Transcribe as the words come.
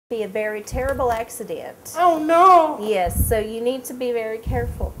be a very terrible accident. Oh no. Yes, so you need to be very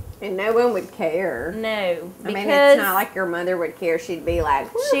careful. And no one would care. No, I mean, it's not like your mother would care. She'd be like,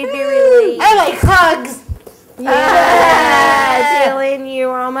 she'd be relieved. I like hugs. Yeah, Dylan, you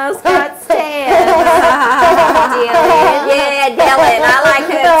almost got stabbed. Dylan. Yeah, Dylan, I like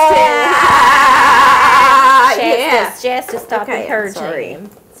hugs too. Shasta, stop encouraging him.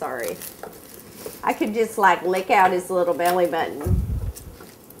 Sorry. I could just like lick out his little belly button.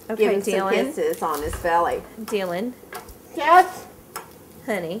 Okay, Give him Dylan. some kisses on his belly. Dylan. Yes.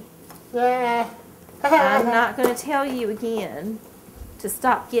 Honey. Yeah. I'm not going to tell you again to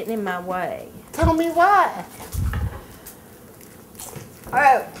stop getting in my way. Tell me why.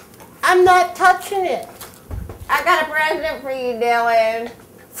 Oh, I'm not touching it. I got a present for you, Dylan.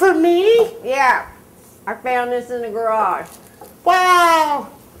 For me? Yeah. I found this in the garage. Wow.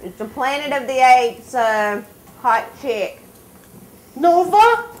 It's a Planet of the Apes hot chick.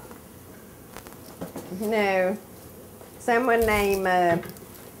 Nova? No. Someone named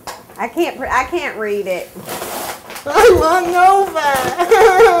I can't read it. I want Nova.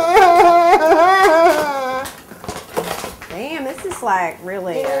 Damn, this is like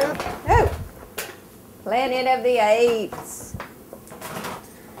really Yeah. oh. Planet of the Apes.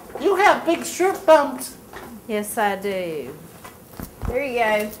 You have big shirt bumps. Yes, I do. There you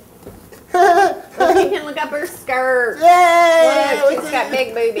go. Look, you can look up her skirt. Yay! Look, she's got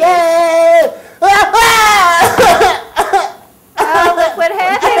big boobies. Yay! Oh, look what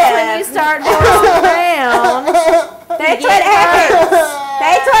happens when you start going around. That's what happens.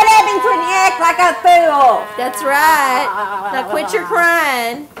 That's what happens when you act like a fool. That's right. Now quit your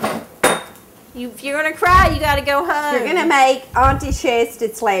crying. If you're going to cry, you got to go home. You're gonna make Auntie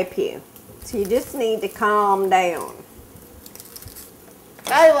Shasta slap you. So you just need to calm down.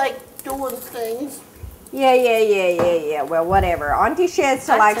 I like doing things. Yeah. Well, whatever. Auntie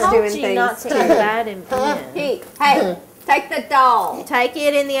Shasta likes doing I told you things not to too. invite him in. Hey, take the doll. Take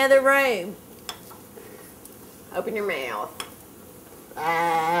it in the other room. Open your mouth.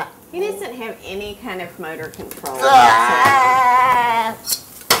 He doesn't have any kind of motor control.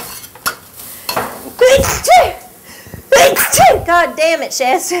 God damn it,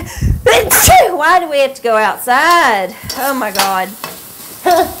 Shasta. Why do we have to go outside? Oh my God.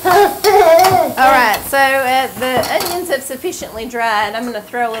 Alright, so the onions have sufficiently dried. I'm going to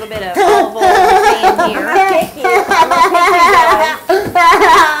throw a little bit of olive oil in the pan here.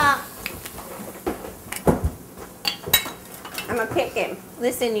 I'm gonna kick him.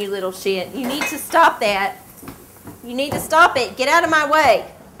 Listen, you little shit. You need to stop that. You need to stop it. Get out of my way.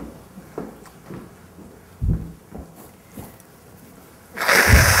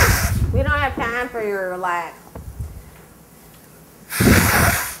 We don't have time for your like.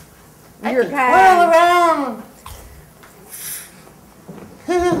 You're Whirl kind. around.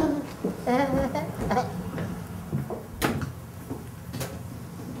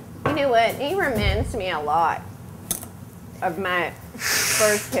 You know what? He reminds me a lot of my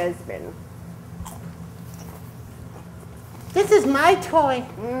first husband. This is my toy.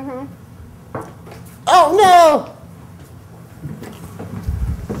 Mm-hmm. Oh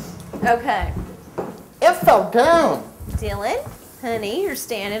no! Okay. It fell down. Dylan, honey, you're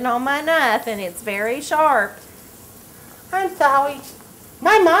standing on my knife and it's very sharp. I'm sorry.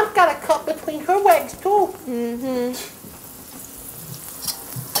 My mom's got a cut between her legs too. Mm-hmm.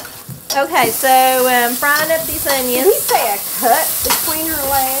 Okay, so frying up these Did onions. you say a cut between her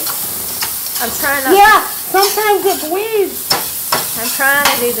legs? I'm trying to. Yeah, sometimes it bleeds. I'm trying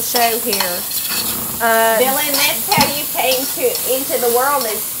to do the show here. Dylan, that's how you came into the world,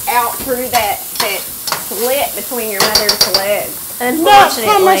 is out through that slit between your mother's legs. Not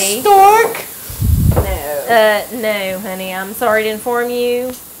from a Unfortunately, stork. no, honey. I'm sorry to inform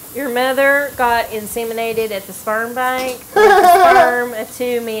you. Your mother got inseminated at the sperm bank with the sperm of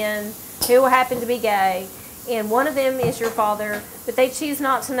two men who happen to be gay, and one of them is your father, but they choose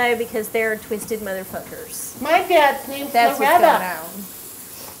not to know because they're twisted motherfuckers. My dad's name's That's what's Loretta. going on.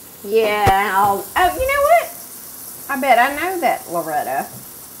 Yeah. Oh, you know what? I bet I know that, Loretta.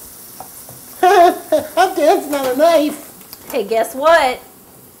 My dad's not a knife. Hey, guess what?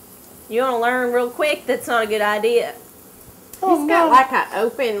 You want to learn real quick that's not a good idea. Oh, He's got no. like an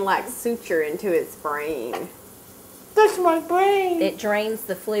open suture into his brain. That's my brain. It drains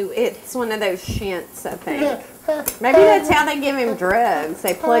the fluid. It's one of those shunts, I think. Maybe that's how they give him drugs.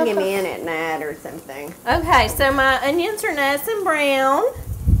 They plug him in at night or something. Okay, so my onions are nice and brown.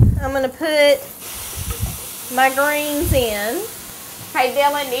 I'm going to put my greens in. Hey,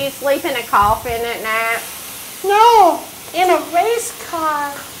 Dylan, do you sleep in a coffin at night? No, in a race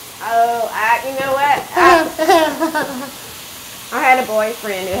car. Oh, you know what? I had a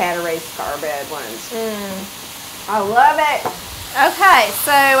boyfriend who had a raised car bed once. I love it. Okay,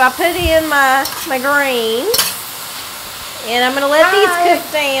 so I put in my greens. And I'm going to let these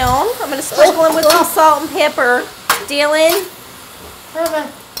cook down. I'm going to sprinkle them with some salt and pepper. Dylan. Dylan.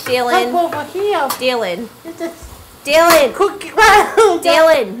 Dylan. Dylan.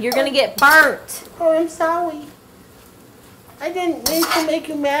 Dylan, you're going to get burnt. Oh, I'm sorry. I didn't mean to make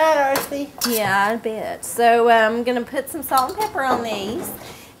you mad, Arcie. Yeah, I bet. So I'm going to put some salt and pepper on these.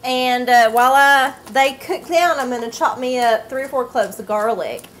 And while they cook down, I'm going to chop me up 3 or 4 cloves of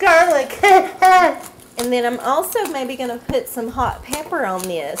garlic. Garlic. And then I'm also maybe going to put some hot pepper on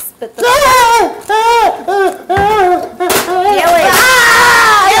this. But the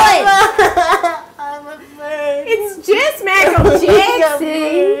I'm afraid. It's just Michael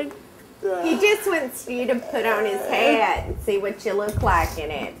Jackson. He just wants you to put on his hat and see what you look like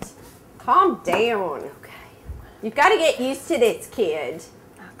in it. Calm down. Okay. You've got to get used to this, kid.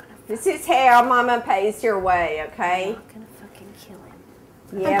 This is how Mama pays your way, okay? I'm going to fucking kill him.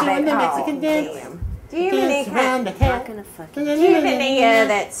 Yeah, I'm doing the but Mexican dance. damn. Do you have any around the I'm hat. going to fucking Do you have any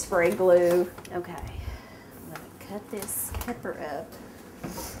that spray glue? Okay. I'm going to cut this pepper up.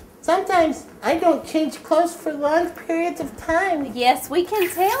 Sometimes I don't change clothes for long periods of time. Yes, we can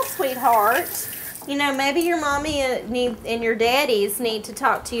tell, sweetheart. You know, maybe your mommy and your daddies need to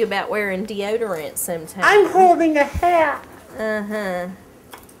talk to you about wearing deodorant sometime. I'm holding a hat. Uh-huh.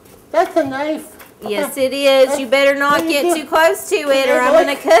 That's a knife. Yes, it is. You better not get too close to it or I'm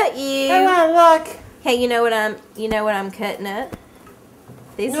going to cut I you. want to look. Hey, you know what I'm cutting up?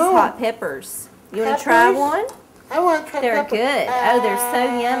 These No. is hot peppers. You want to try Peppers? one? I want to cut They're pepper. good. Oh, they're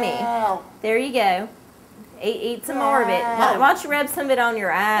so yummy. Ow. There you go. Eat some more of it. Why don't you rub some of it on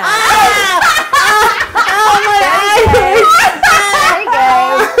your eyes? Oh, my There you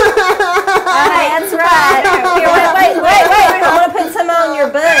go. That's right. Here, wait. I want to put some on your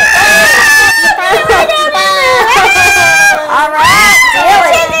butt. All right,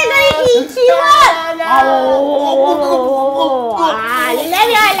 Dylan. Eat you up.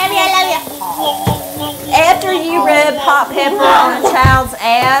 After you rub hot pepper on a child's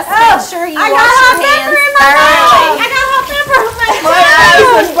ass, make sure you wash your hands thoroughly. I got hot pepper on my My eyes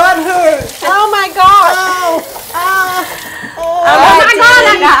and butt hurt. Oh my god. All Oh right, my god, I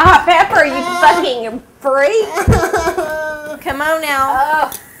Dylan. got hot pepper, you fucking freak. Come on now.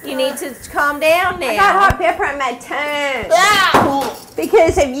 Oh, You need to calm down now. I got hot pepper on my tongue.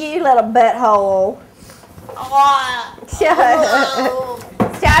 Because of you, little butthole.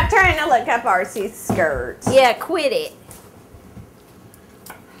 Stop trying to look up Arcie's skirt. Yeah, quit it.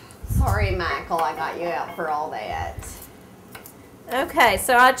 Sorry, Michael, I got you out for all that. Okay,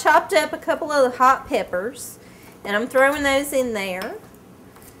 so I chopped up a couple of the hot peppers, and I'm throwing those in there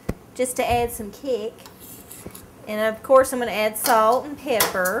just to add some kick. And of course, I'm going to add salt and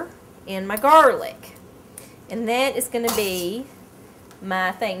pepper and my garlic. And that is going to be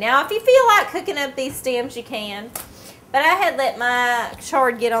my thing. Now, if you feel like cooking up these stems, you can. But I had let my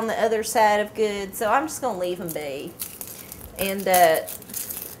chard get on the other side of good, so I'm just going to leave them be. And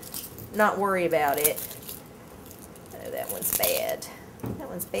not worry about it. Oh, that one's bad. That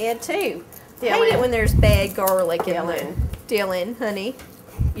one's bad too. I hate it when there's bad garlic in there. Dylan, honey,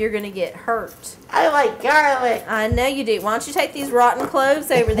 you're going to get hurt. I like garlic. I know you do. Why don't you take these rotten cloves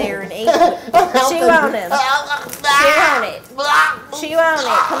over there and eat them? Chew on them. Chew on it. Chew on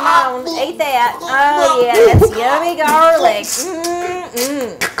it. Come on. Eat that. Oh, yeah. That's yummy garlic.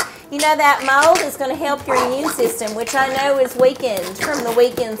 You know, that mold is going to help your immune system, which I know is weakened from the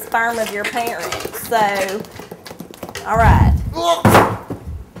weakened sperm of your parents. So, all right.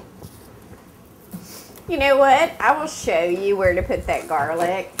 You know what? I will show you where to put that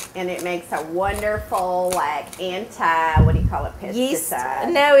garlic, and it makes a wonderful, like, what do you call it, pesticide. Yeast.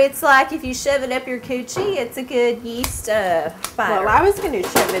 No, it's like if you shove it up your coochie, it's a good yeast fighter. Well, I was going to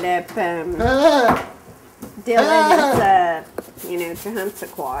shove it up Dylan's,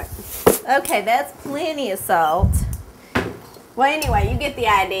 Tehumsaquat. Okay, that's plenty of salt. Well, anyway, you get the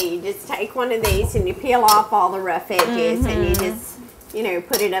idea. You just take one of these and you peel off all the rough edges, and you just,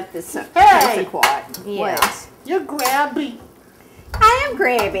 put it up the Tehumsaquat. Yeah. What? You're grabby. I am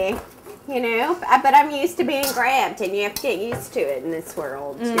grabby, but I'm used to being grabbed, and you have to get used to it in this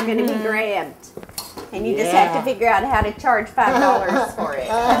world. You're going to be grabbed, and you just have to figure out how to charge $5 for it.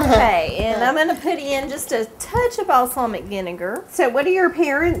 Okay, and I'm going to put in just a touch of balsamic vinegar. So what do your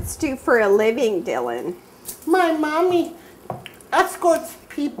parents do for a living, Dylan? My mommy escorts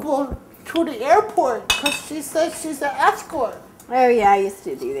people to the airport because she says she's an escort. Oh, yeah, I used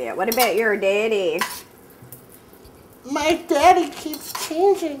to do that. What about your daddy? My daddy keeps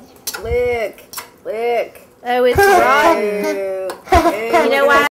changing. Look. Oh, it's rotten. You know why?